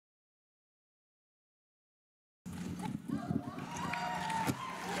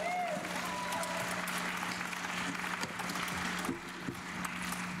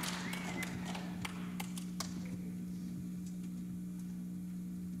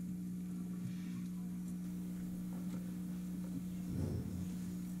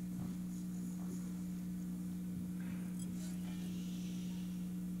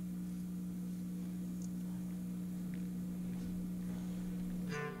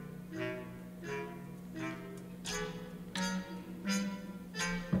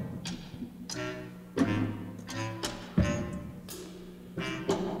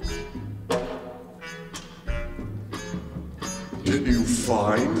you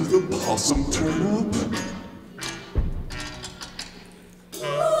find the possum turnip?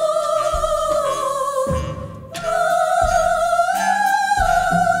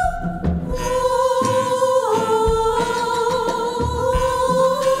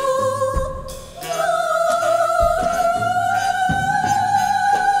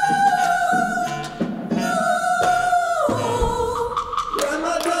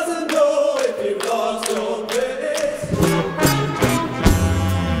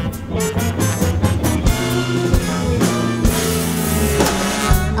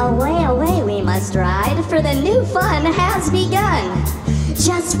 For the new fun has begun.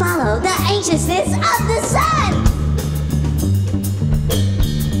 Just follow the anxiousness of the sun.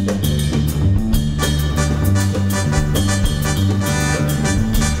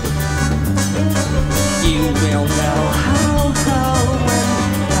 You will know how when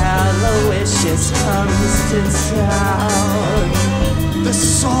Aloysius comes to town. The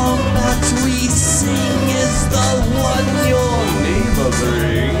song that we sing is the one your neighbor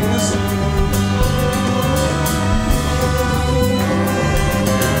brings.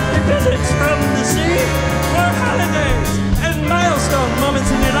 Visits from the sea, or holidays, and milestone moments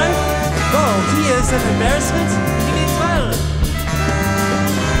in your life. Though he is an embarrassment, he means well.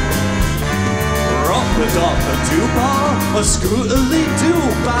 Rumpa-dumpa-doo-bow, a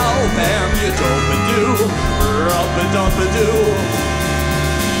scootily-doo-bow, bam, you dope-a-doo, rumpa-dumpa-doo.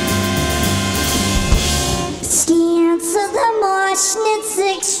 Stance of the Moschnitz.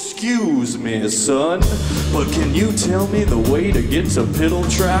 Excuse me, son, but can you tell me the way to get to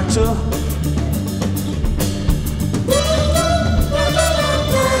Piddletractor?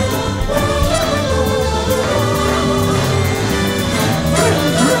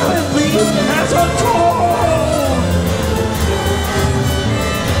 As a toad!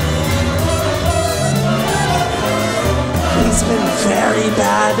 He's been very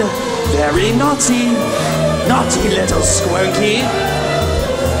bad, very naughty, naughty little squirky.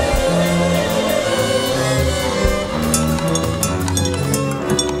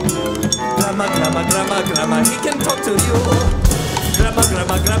 Grandma, he can talk to you. Grandma,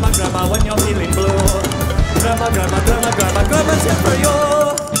 when you're feeling blue. Grandma's here for you.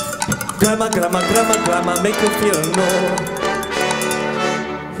 Grandma, make you feel no.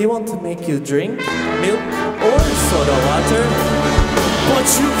 He want to make you drink milk or soda water, but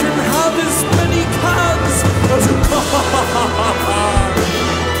you can have as many cans as you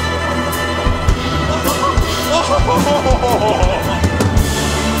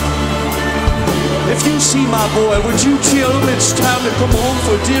If you see my boy, would you tell him it's time to come home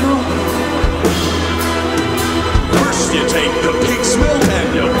for dinner? First you take the pig's milk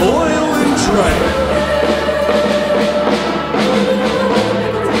and you boil and drain.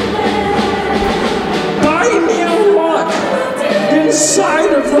 buy me a rock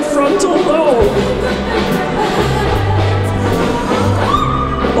inside of the frontal lobe.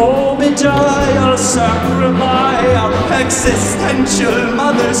 Obadiah, Sacramaya, existential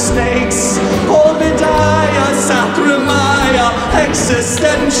mother snakes. Obadiah, Sacramaya,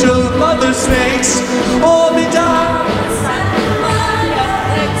 existential mother snakes. Obadiah, Sacramaya,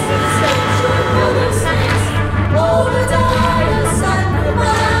 existential mother snakes. Obadiah,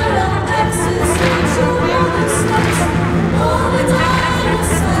 Sacramaya, existential mother snakes. Obadiah,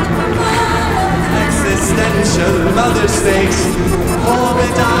 Sacramaya, existential mother snakes.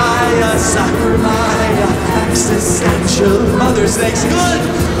 Obadiah, Sacramaya, existential mother snakes. Good!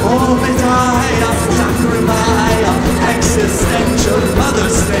 Obadiah, Sacramaya, existential mother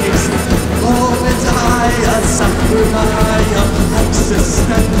snakes. Obadiah, Sacramaya,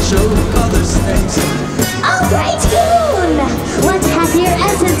 existential mother snakes. Alright, Goon! What hath your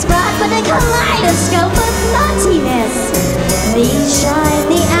essence brought but a kaleidoscope of naughtiness? These shine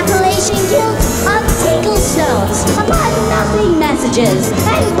the appellation guilt of tinkle stones upon nothing messages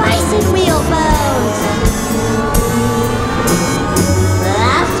and bison wheel bones.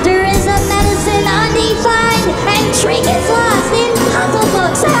 Laughter is a medicine undefined, and trinkets lost in puzzle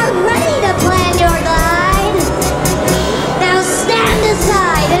books are ready to plan your glide. Now stand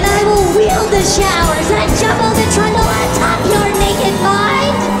aside and I will wield the showers and jumbo the trundle atop your naked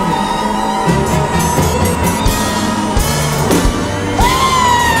mind.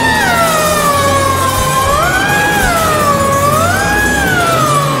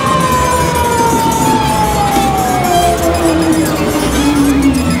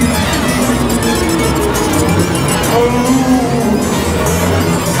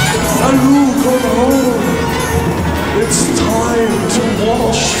 It's time to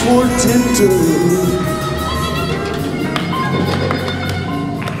wash for dinner.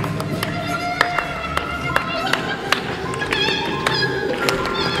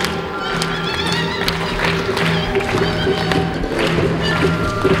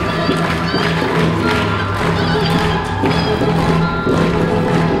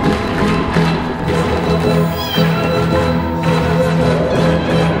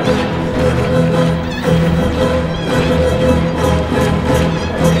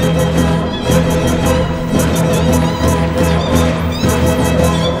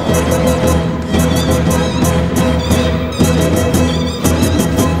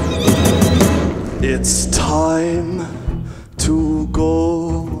 It's time to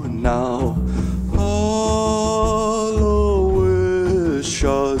go now. Aloysius,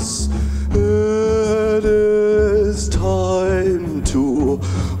 it is time to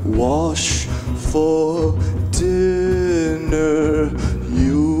wash for dinner.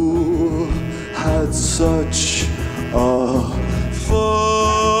 You had such a funny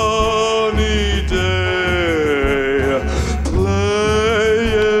day playing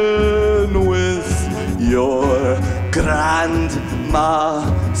with your grandma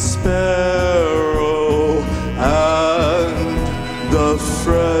Sparrow and the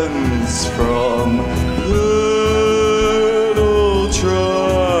friends from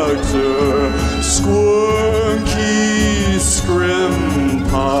Piddletractor, Squirky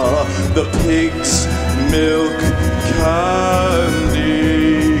Scrimpa, the pig's milk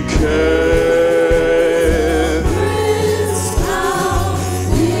candy cane.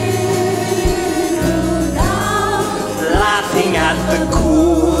 Laughing at the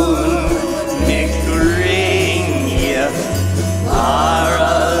coon, Nick ring,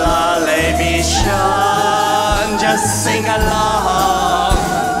 Aralalevishan, just sing along.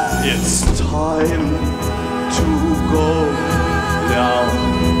 It's time to go now.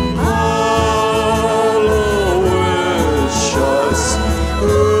 Aloysius,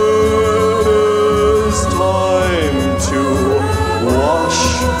 it is time to wash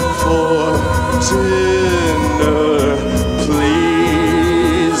for dinner.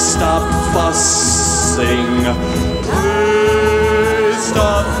 Please stop fussing. Please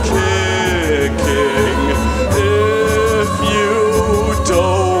stop kidding.